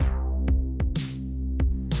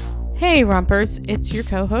Hey Rumpers, it's your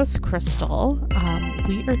co-host Crystal.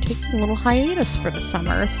 We are taking a little hiatus for the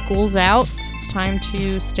summer. School's out. It's time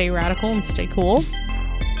to stay radical and stay cool.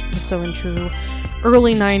 So in true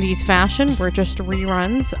early 90s fashion, we're just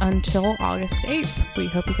reruns until August 8th. We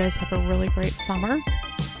hope you guys have a really great summer.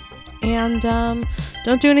 And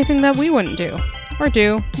don't do anything that we wouldn't do. Or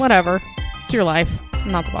do. Whatever. It's your life.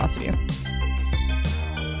 I'm not the boss of you.